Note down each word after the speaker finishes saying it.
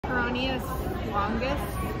20th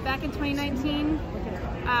longest back in 2019.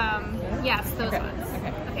 Yes, those ones.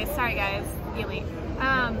 Okay, sorry guys, elite.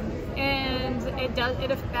 And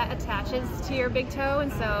that attaches to your big toe,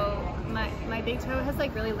 and so my big toe has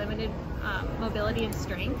like really limited mobility and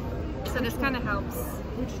strength. So this kind of helps.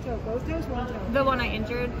 Which toe? Both toes? One toe? The one I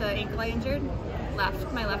injured, the ankle I injured,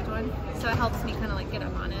 my left one. So it helps me kind of like get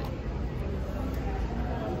up on it.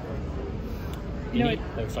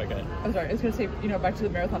 Oh, sorry, go ahead. I'm sorry, I was going to say, back to the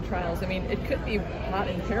marathon trials, I mean, it could be hot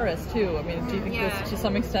in Paris too. I mean, do you think this, to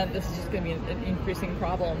some extent, this is just going to be an increasing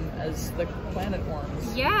problem as the planet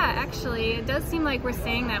warms? Yeah, actually, it does seem like we're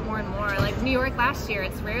seeing that more and more. Like New York last year,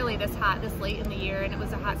 it's rarely this hot this late in the year, and it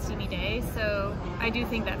was a hot, steamy day. So I do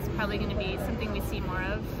think that's probably going to be something we see more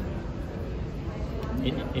of.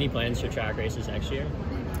 Any plans for track races next year?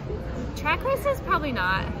 Track races? Probably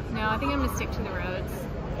not. No, I think I'm going to stick to the roads.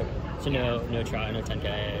 So no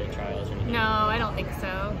 10K trials or anything? No, I don't think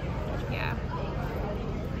so. Yeah.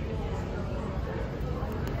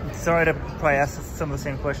 Sorry to probably ask some of the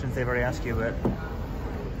same questions they've already asked you, but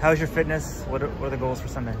how's your fitness? What are the goals for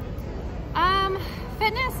Sunday?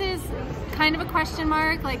 Fitness is kind of a question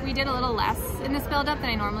mark. Like we did a little less in this build-up than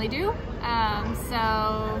I normally do.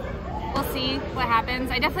 So we'll see what happens.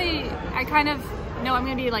 I kind of know I'm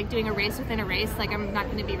going to be like doing a race within a race. Like I'm not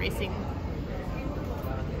going to be racing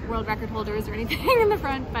world record holders or anything in the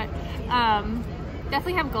front, but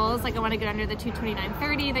definitely have goals. Like I want to get under the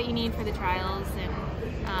 2:29:30 that you need for the trials,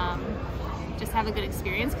 and just have a good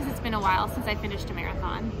experience because it's been a while since I finished a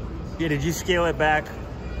marathon. Yeah, did you scale it back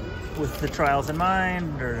with the trials in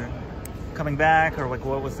mind, or coming back, or like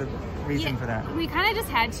what was the reason for that? We kind of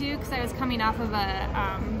just had to because I was coming off of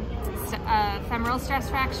a femoral stress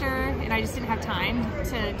fracture, and I just didn't have time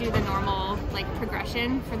to do the normal like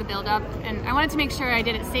progression for the build-up, and I wanted to make sure I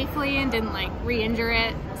did it safely and didn't like re-injure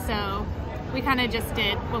it, so we kind of just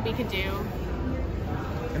did what we could do.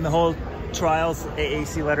 And the whole trials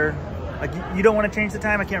AAC letter, like you don't want to change the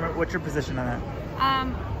time? I can't remember, what's your position on that?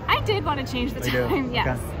 I did want to change the time,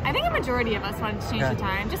 yes. Okay. I think a majority of us wanted to change the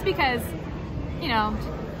time just because,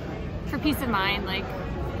 for peace of mind, like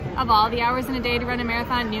of all the hours in a day to run a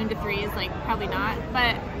marathon, noon to 3 is like probably not,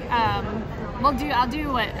 but I'll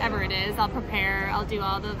do whatever it is. I'll prepare, I'll do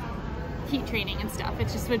all the heat training and stuff. It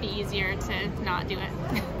just would be easier to not do it.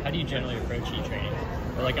 How do you generally approach heat training?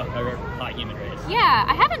 Or like a hot humid race? Yeah,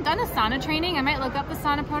 I haven't done a sauna training. I might look up the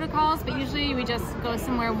sauna protocols, but usually we just go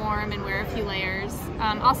somewhere warm and wear a few layers.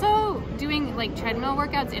 Also, doing like treadmill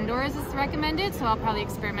workouts indoors is recommended, so I'll probably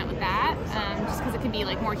experiment with that, just because it can be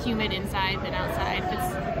like more humid inside than outside if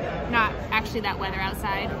it's not actually that weather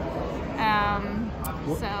outside.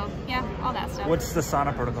 So yeah, all that stuff. What's the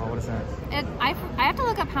sauna protocol? What is that? I have to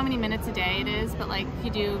look up how many minutes a day it is, but like if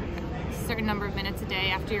you do a certain number of minutes a day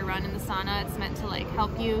after your run in the sauna, it's meant to like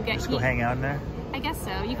help you get Just go hang out in there? I guess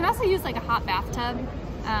so. You can also use like a hot bathtub.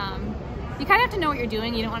 You kind of have to know what you're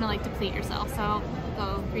doing. You don't want to like deplete yourself, so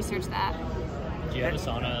go research that. Do you have a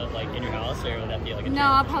sauna like in your house, or would that be like a gym? No,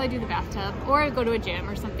 I'll probably do the bathtub or go to a gym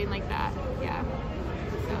or something like that. Yeah.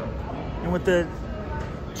 So. And with the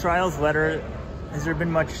trials letter, has there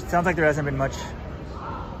been much, sounds like there hasn't been much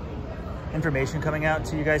information coming out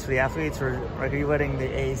to you guys for the athletes, or like, are you letting the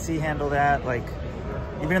AAC handle that? Like,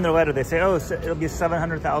 even in their letter, they say, oh, it'll be a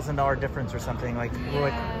 $700,000 difference or something. Like, we're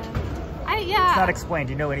like, it's not explained.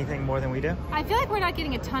 Do you know anything more than we do? I feel like we're not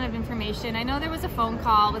getting a ton of information. I know there was a phone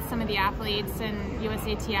call with some of the athletes, and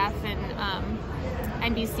USATF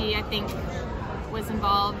and NBC, I think, was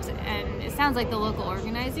involved, and it sounds like the local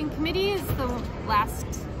organizing committee is the last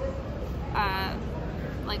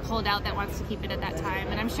like holdout that wants to keep it at that time,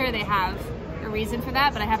 and I'm sure they have a reason for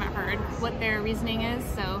that, but I haven't heard what their reasoning is.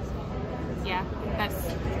 So yeah,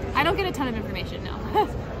 I don't get a ton of information. No.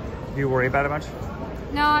 Do you worry about it much?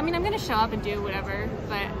 No, I mean, I'm gonna show up and do whatever,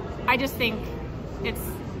 but I just think it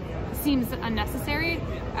seems unnecessary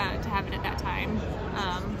to have it at that time.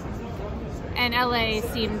 And LA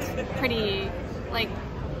seemed pretty, like,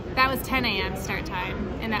 that was 10 a.m. start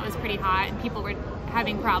time, and that was pretty hot, and people were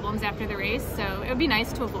having problems after the race, so it would be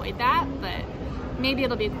nice to avoid that, but maybe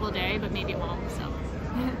it'll be a cool day, but maybe it won't, so.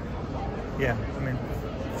 Yeah, I mean,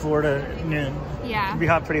 Florida noon. Yeah. It'll be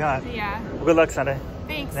hot, pretty hot. Yeah. Well, good luck Sunday.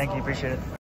 Thanks. Thank you, appreciate it.